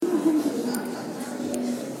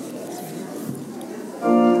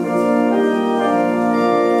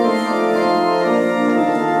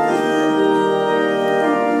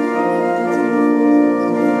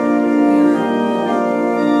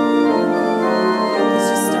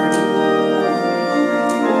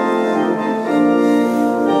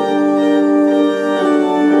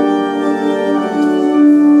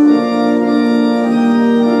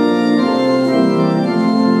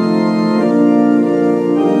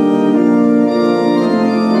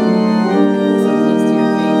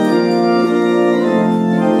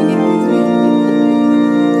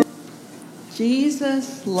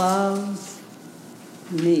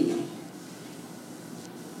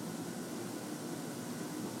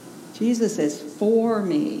Jesus is for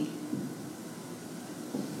me.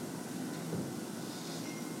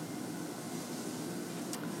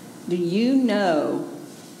 Do you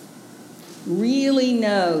really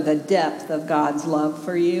know the depth of God's love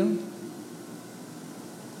for you?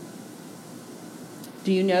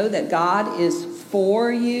 Do you know that God is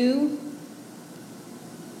for you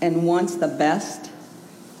and wants the best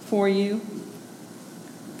for you?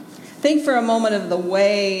 Think for a moment of the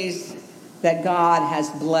ways that God has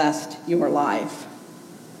blessed your life.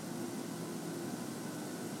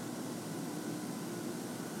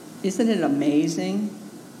 Isn't it amazing?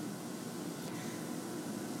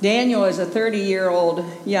 Daniel is a 30-year-old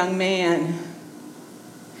young man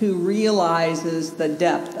who realizes the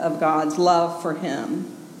depth of God's love for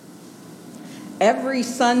him. Every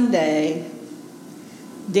Sunday,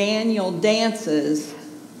 Daniel dances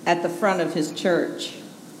at the front of his church.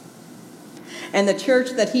 And the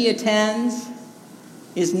church that he attends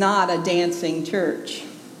is not a dancing church.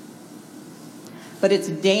 But it's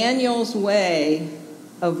Daniel's way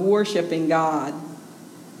of worshiping God.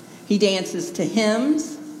 He dances to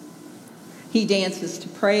hymns. He dances to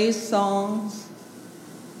praise songs.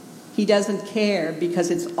 He doesn't care because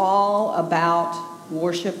it's all about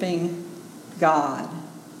worshiping God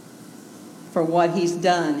for what he's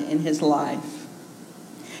done in his life.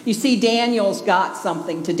 You see, Daniel's got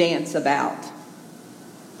something to dance about.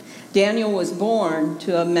 Daniel was born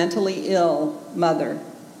to a mentally ill mother,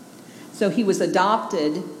 so he was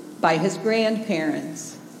adopted by his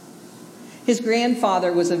grandparents. His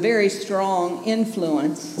grandfather was a very strong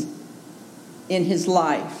influence in his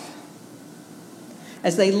life,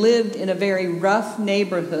 as they lived in a very rough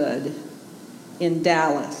neighborhood in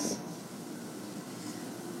Dallas.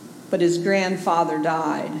 But his grandfather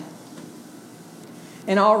died,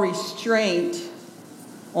 and all restraint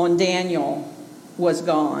on Daniel was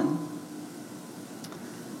gone.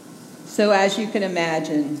 So as you can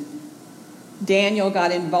imagine, Daniel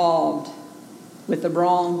got involved with the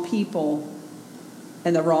wrong people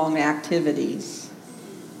and the wrong activities.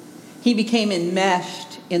 He became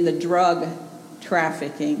enmeshed in the drug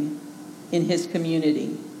trafficking in his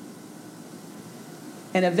community.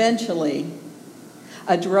 And eventually,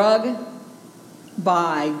 a drug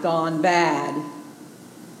buy gone bad,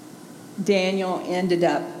 Daniel ended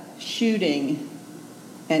up shooting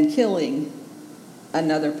and killing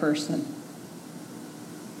another person.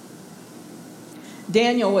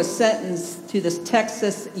 Daniel was sentenced to the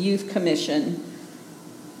Texas Youth Commission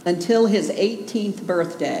until his 18th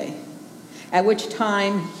birthday, at which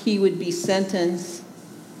time he would be sentenced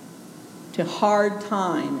to hard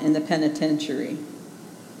time in the penitentiary.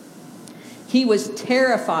 He was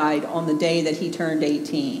terrified on the day that he turned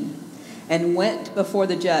 18 and went before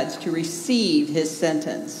the judge to receive his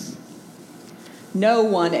sentence. No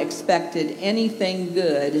one expected anything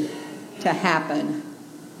good to happen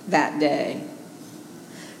that day.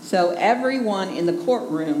 So everyone in the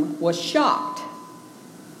courtroom was shocked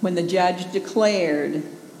when the judge declared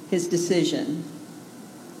his decision.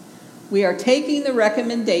 We are taking the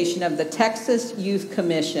recommendation of the Texas Youth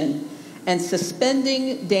Commission and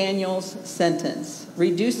suspending Daniel's sentence,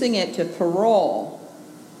 reducing it to parole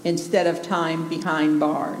instead of time behind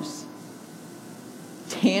bars.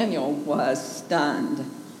 Daniel was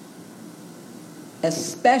stunned,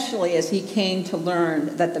 especially as he came to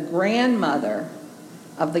learn that the grandmother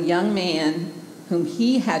of the young man whom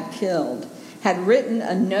he had killed had written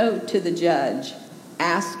a note to the judge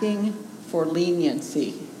asking for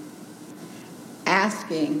leniency,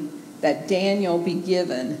 asking that Daniel be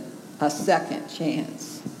given a second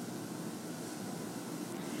chance.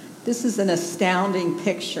 This is an astounding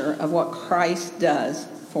picture of what Christ does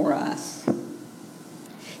for us.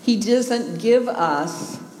 He doesn't give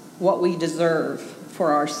us what we deserve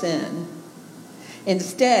for our sin.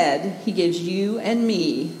 Instead, he gives you and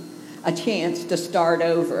me a chance to start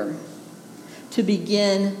over, to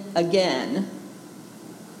begin again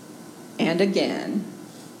and again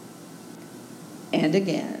and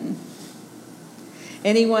again.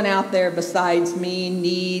 Anyone out there besides me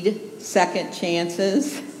need second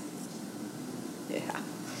chances? Yeah.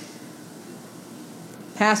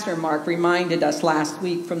 Pastor Mark reminded us last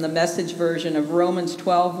week from the Message version of Romans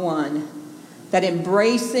 12:1 that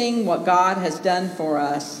embracing what God has done for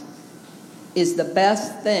us is the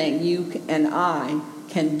best thing you and I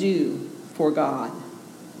can do for God.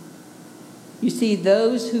 You see,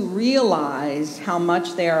 those who realize how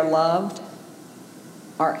much they are loved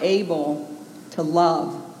are able to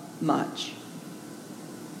love much.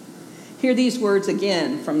 Hear these words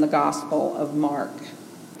again from the Gospel of Mark.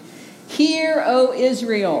 Hear, O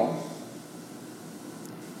Israel.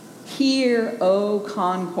 Hear, O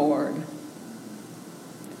Concord.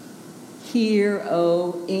 Hear,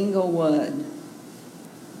 O Inglewood.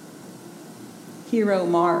 Hear, O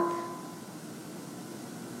Mark.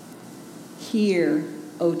 Hear,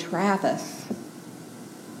 O Travis.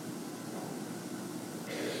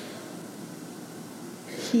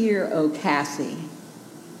 Hear, O Cassie.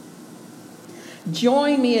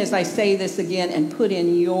 Join me as I say this again and put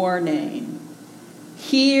in your name.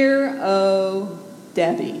 Hear, O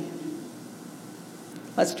Debbie.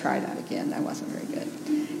 Let's try that again. That wasn't very good.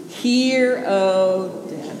 Hear, O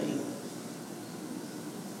Debbie.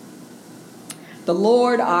 The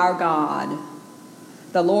Lord our God,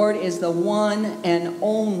 the Lord is the one and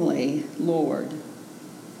only Lord.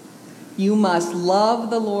 You must love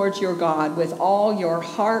the Lord your God with all your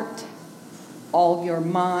heart, all your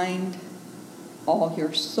mind, all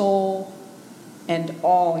your soul, and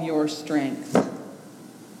all your strength.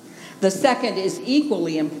 The second is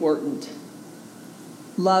equally important.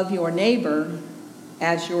 Love your neighbor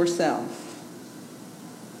as yourself.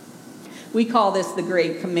 We call this the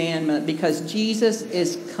Great Commandment because Jesus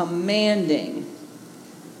is commanding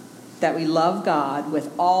that we love God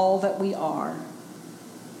with all that we are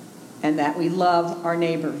and that we love our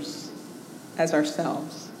neighbors as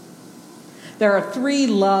ourselves. There are 3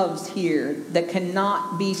 loves here that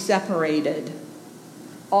cannot be separated.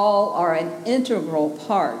 All are an integral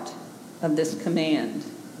part of this command.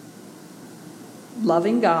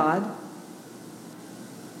 Loving God,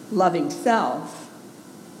 loving self,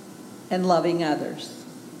 and loving others.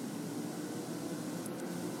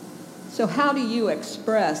 So how do you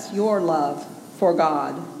express your love for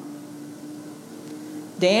God?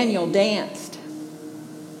 Daniel danced.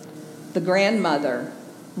 The grandmother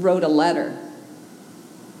wrote a letter.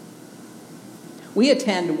 We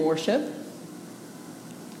attend worship.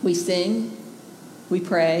 We sing. We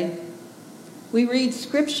pray. We read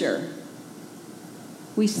scripture.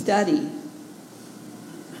 We study.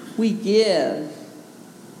 We give.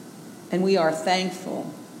 And we are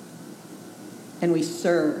thankful. And we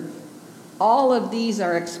serve. All of these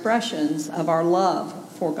are expressions of our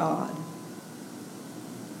love for God.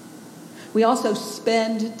 We also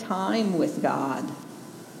spend time with God.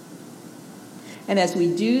 And as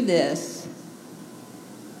we do this,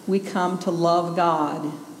 we come to love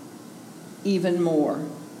God even more.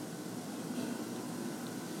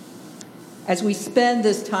 As we spend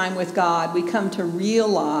this time with God, we come to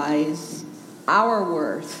realize our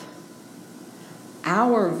worth,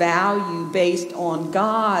 our value based on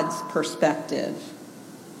God's perspective.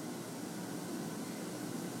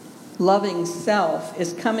 Loving self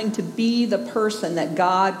is coming to be the person that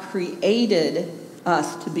God created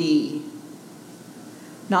us to be,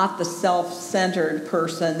 not the self-centered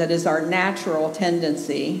person that is our natural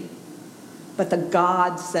tendency, but the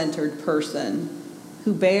God-centered person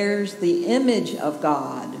who bears the image of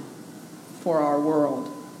God for our world.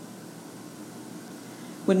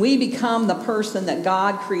 When we become the person that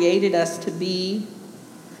God created us to be,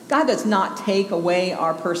 God does not take away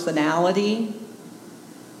our personality,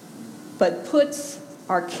 but puts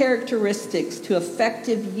our characteristics to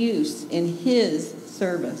effective use in His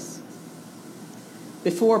service.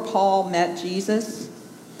 Before Paul met Jesus,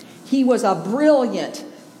 he was a brilliant,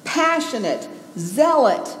 passionate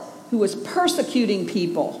zealot who was persecuting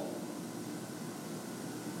people.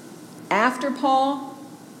 After Paul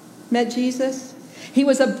met Jesus, he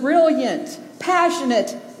was a brilliant,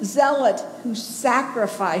 passionate zealot who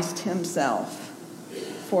sacrificed himself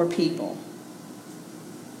for people.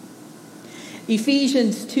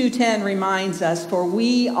 Ephesians 2:10 reminds us, for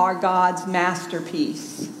we are God's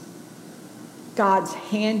masterpiece, God's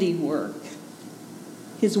handiwork,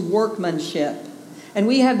 His workmanship. And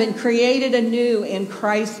we have been created anew in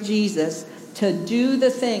Christ Jesus to do the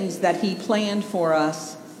things that He planned for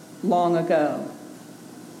us long ago.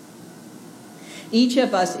 Each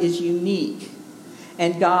of us is unique,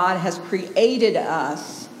 and God has created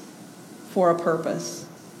us for a purpose.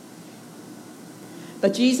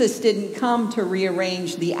 But Jesus didn't come to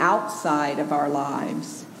rearrange the outside of our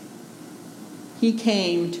lives. He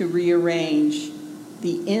came to rearrange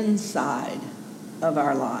the inside of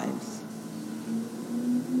our lives.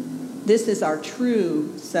 This is our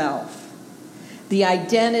true self, the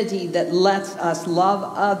identity that lets us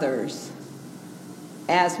love others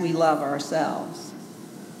as we love ourselves.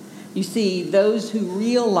 You see, those who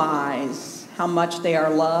realize how much they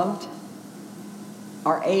are loved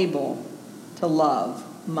are able to love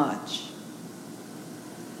much.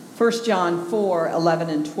 1 John 4:11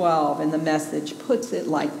 and 12 in the Message puts it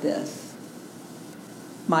like this.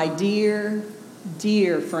 My dear,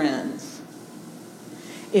 dear friends,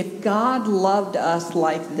 if God loved us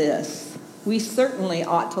like this, we certainly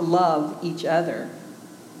ought to love each other.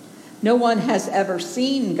 No one has ever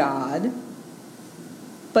seen God,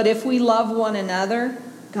 but if we love one another,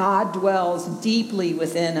 God dwells deeply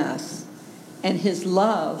within us, and his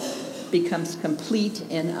love becomes complete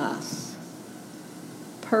in us.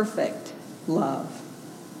 Perfect love.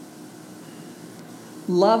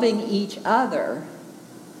 Loving each other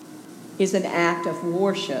is an act of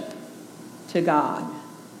worship to God.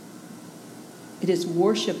 It is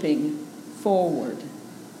worshiping forward.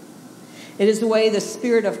 It is the way the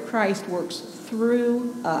Spirit of Christ works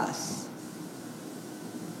through us.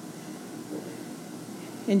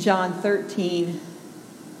 In John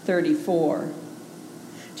 13:34,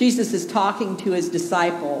 Jesus is talking to his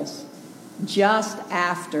disciples just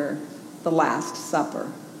after the Last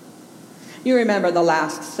Supper. You remember the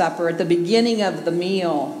Last Supper. At the beginning of the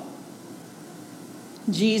meal,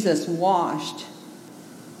 Jesus washed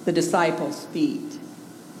the disciples' feet.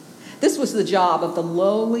 This was the job of the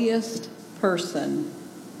lowliest person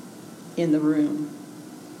in the room.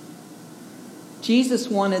 Jesus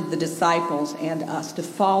wanted the disciples and us to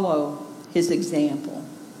follow his example.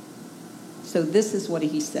 So this is what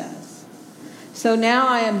he says. So now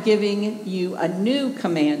I am giving you a new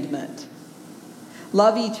commandment.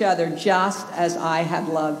 Love each other just as I have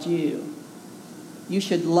loved you. You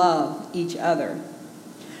should love each other.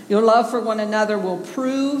 Your love for one another will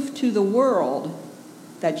prove to the world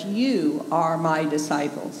that you are my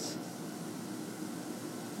disciples.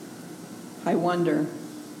 I wonder,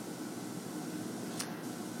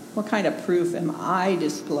 what kind of proof am I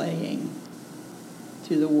displaying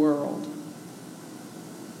to the world?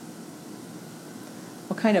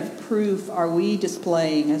 What kind of proof are we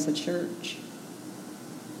displaying as a church?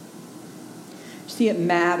 See, it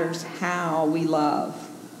matters how we love,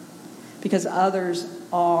 because others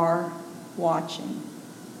are watching.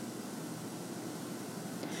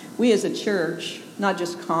 We as a church, not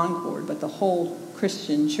just Concord, but the whole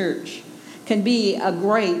Christian church, can be a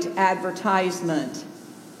great advertisement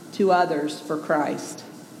to others for Christ.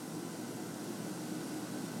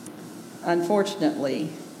 Unfortunately,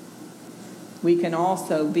 we can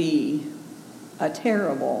also be a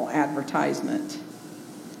terrible advertisement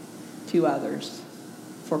to others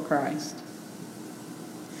for Christ.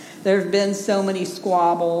 There have been so many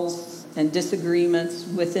squabbles and disagreements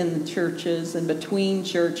within the churches and between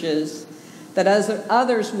churches that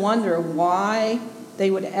others wonder why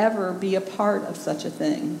they would ever be a part of such a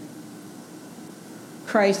thing.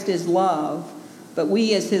 Christ is love, but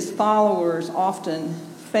we as his followers often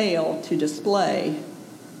fail to display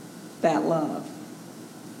that love.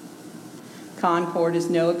 Concord is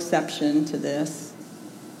no exception to this.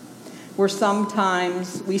 We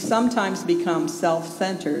sometimes become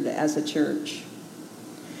self-centered as a church.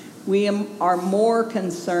 We are more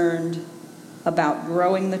concerned about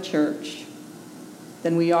growing the church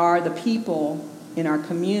than we are the people in our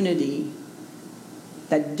community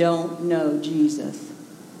that don't know Jesus.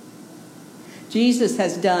 Jesus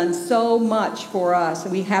has done so much for us,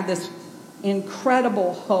 and we have this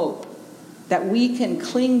incredible hope that we can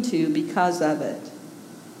cling to because of it.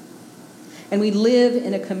 And we live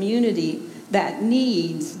in a community that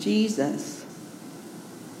needs Jesus.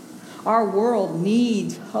 Our world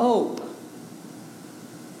needs hope.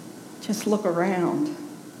 Just look around.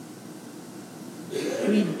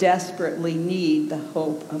 We desperately need the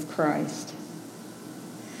hope of Christ.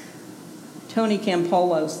 Tony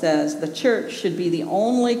Campolo says, the church should be the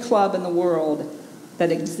only club in the world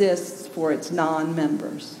that exists for its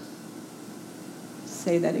non-members.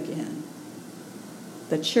 Say that again.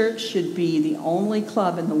 The church should be the only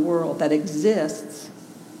club in the world that exists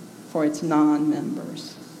for its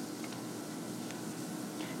non-members.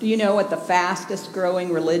 Do you know what the fastest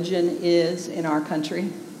growing religion is in our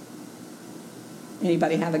country?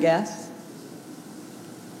 Anybody have a guess?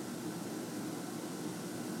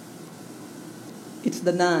 It's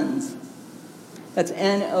the nuns. That's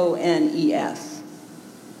N-O-N-E-S.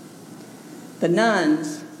 The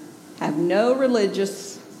nuns have no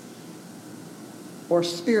religious or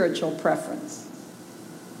spiritual preference.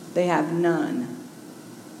 They have none.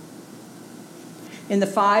 In the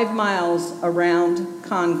 5 miles around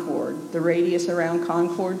Concord, the radius around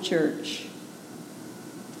Concord Church,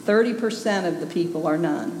 30% of the people are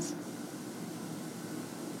nuns.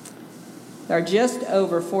 There are just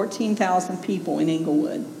over 14,000 people in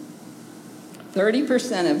Englewood.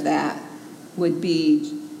 30% of that would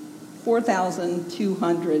be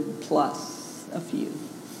 4,200 plus a few.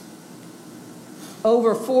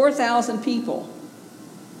 Over 4,000 people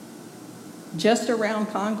just around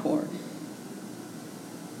Concord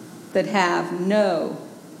that have no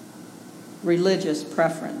religious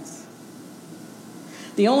preference.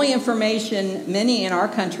 The only information many in our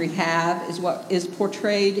country have is what is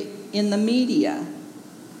portrayed in the media,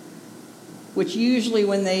 which usually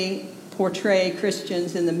when they portray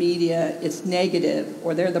Christians in the media, it's negative,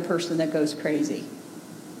 or they're the person that goes crazy.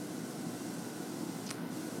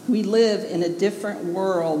 We live in a different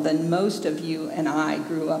world than most of you and I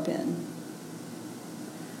grew up in.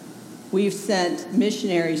 We've sent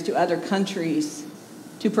missionaries to other countries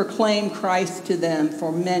to proclaim Christ to them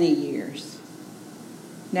for many years.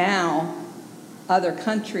 Now, other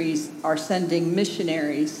countries are sending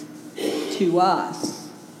missionaries to us.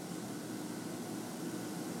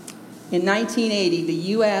 In 1980, the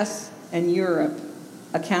U.S. and Europe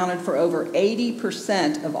accounted for over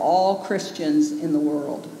 80% of all Christians in the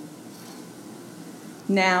world.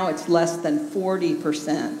 Now it's less than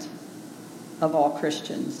 40% of all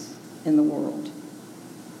Christians in the world.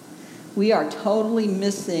 We are totally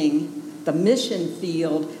missing the mission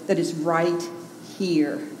field that is right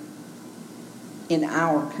here in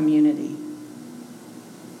our community.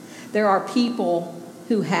 There are people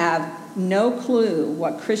who have no clue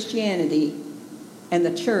what Christianity and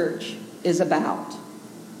the church is about.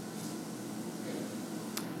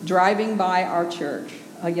 Driving by our church,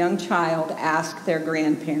 a young child asked their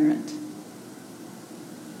grandparent,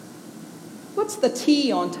 "What's the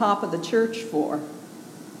T on top of the church for?"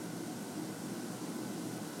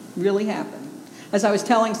 Really happened. As I was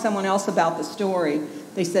telling someone else about the story,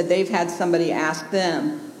 they said they've had somebody ask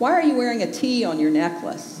them, "Why are you wearing a T on your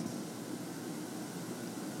necklace?"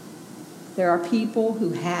 There are people who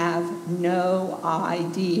have no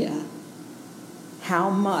idea how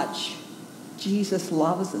much Jesus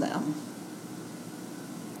loves them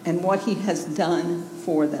and what he has done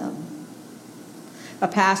for them. A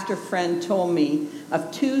pastor friend told me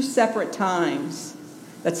of 2 separate times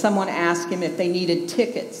that someone asked him if they needed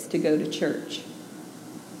tickets to go to church.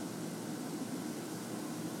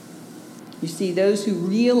 You see, those who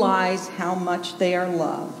realize how much they are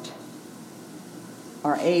loved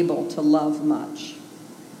are able to love much.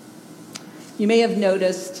 You may have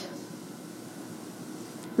noticed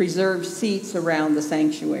reserved seats around the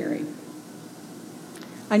sanctuary.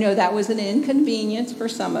 I know that was an inconvenience for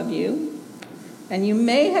some of you, and you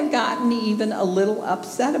may have gotten even a little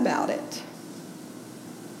upset about it.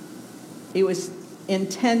 It was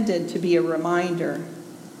intended to be a reminder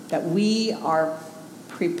that we are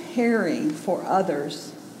preparing for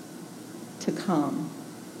others to come.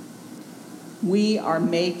 We are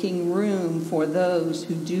making room for those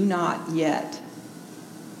who do not yet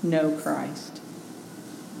know Christ.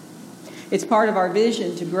 It's part of our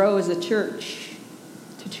vision to grow as a church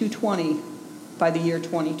to 220 by the year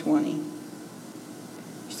 2020.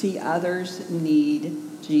 You see, others need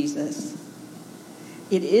Jesus.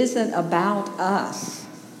 It isn't about us.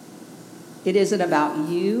 It isn't about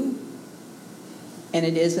you, and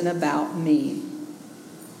it isn't about me.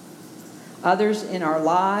 Others in our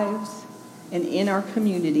lives and in our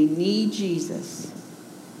community need Jesus,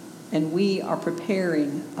 and we are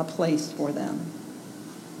preparing a place for them.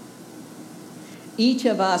 Each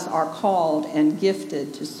of us are called and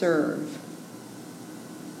gifted to serve.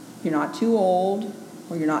 You're not too old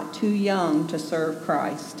or you're not too young to serve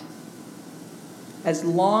Christ. As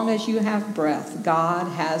long as you have breath, God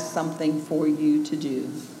has something for you to do.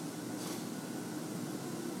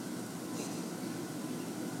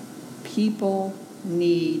 People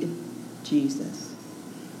need Jesus.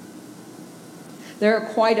 There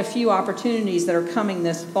are quite a few opportunities that are coming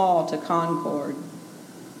this fall to Concord.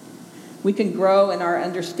 We can grow in our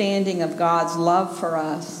understanding of God's love for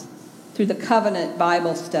us through the Covenant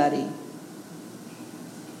Bible study.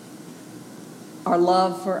 Our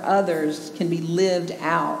love for others can be lived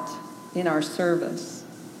out in our service.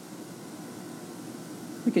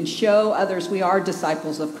 We can show others we are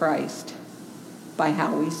disciples of Christ by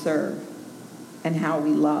how we serve and how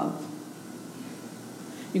we love.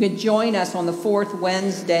 You can join us on the 4th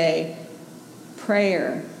Wednesday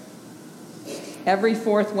prayer. Every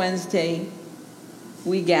 4th Wednesday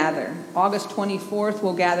we gather. August 24th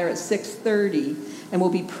we'll gather at 6:30 and we'll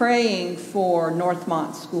be praying for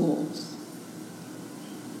Northmont schools.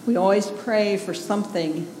 We always pray for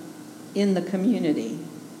something in the community.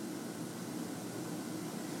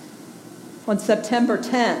 On September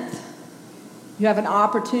 10th, you have an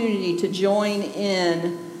opportunity to join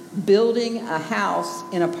in building a house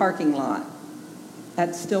in a parking lot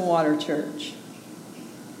at Stillwater Church.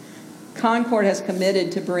 Concord has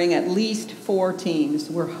committed to bring at least 4 teams.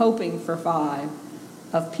 We're hoping for 5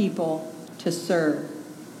 of people to serve.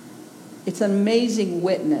 It's an amazing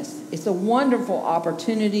witness. It's a wonderful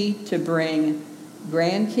opportunity to bring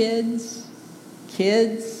grandkids,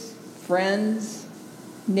 kids, friends,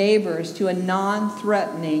 neighbors to a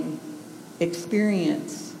non-threatening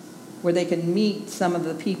experience where they can meet some of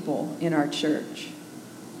the people in our church.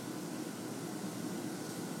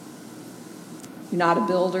 You're not a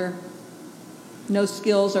builder. No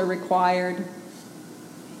skills are required.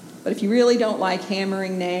 But if you really don't like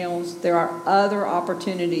hammering nails, there are other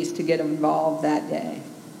opportunities to get involved that day.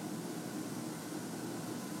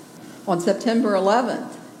 On September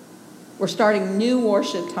 11th, we're starting new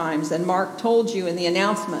worship times, and Mark told you in the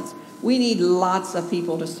announcements, we need lots of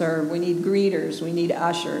people to serve. We need greeters. We need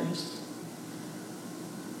ushers.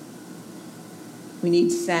 We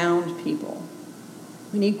need sound people.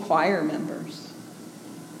 We need choir members,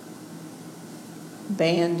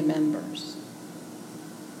 band members.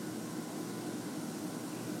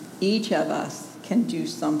 Each of us can do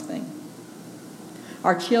something.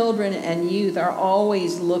 Our children and youth are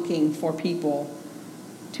always looking for people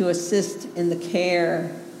to assist in the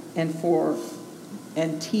care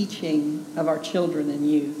and teaching of our children and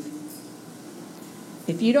youth.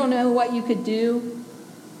 If you don't know what you could do,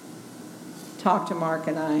 talk to Mark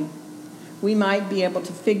and I. We might be able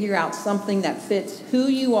to figure out something that fits who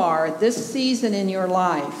you are at this season in your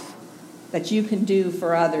life that you can do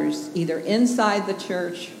for others, either inside the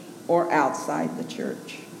church or outside the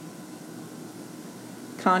church.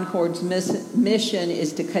 Concord's mission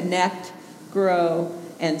is to connect, grow,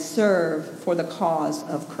 and serve for the cause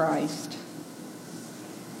of Christ.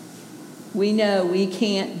 We know we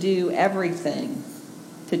can't do everything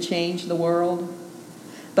to change the world,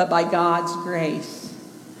 but by God's grace,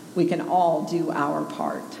 we can all do our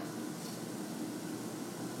part.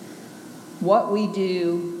 What we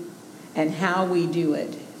do and how we do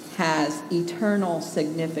it has eternal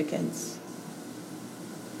significance.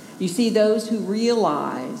 You see, those who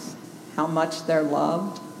realize how much they're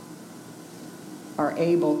loved are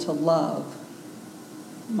able to love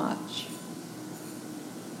much.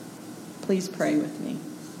 Please pray with me.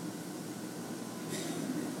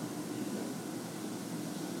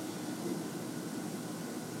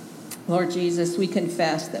 Lord Jesus, we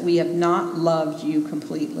confess that we have not loved you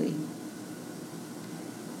completely.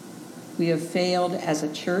 We have failed as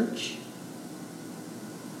a church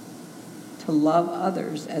to love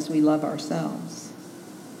others as we love ourselves.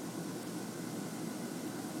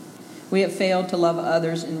 We have failed to love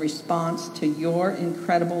others in response to your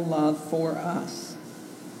incredible love for us.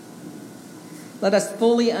 Let us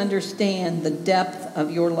fully understand the depth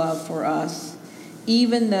of your love for us,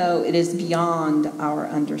 even though it is beyond our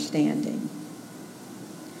understanding.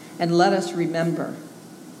 And let us remember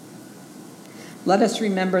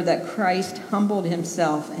that Christ humbled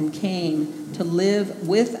himself and came to live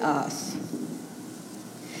with us.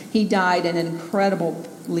 He died an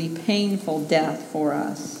incredibly painful death for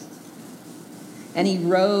us. And he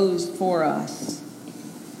rose for us.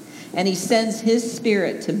 And he sends his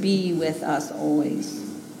Spirit to be with us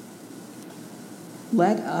always.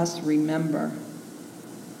 Let us remember.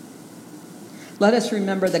 Let us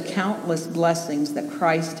remember the countless blessings that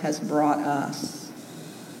Christ has brought us.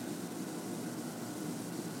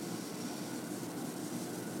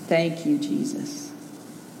 Thank you, Jesus.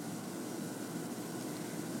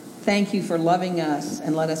 Thank you for loving us,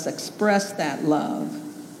 and let us express that love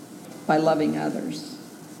by loving others.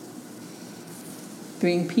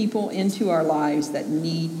 Bring people into our lives that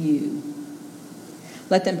need you.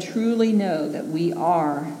 Let them truly know that we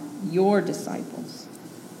are your disciples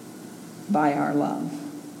by our love.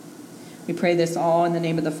 We pray this all in the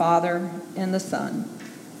name of the Father, and the Son,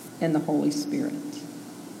 and the Holy Spirit.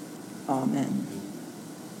 Amen.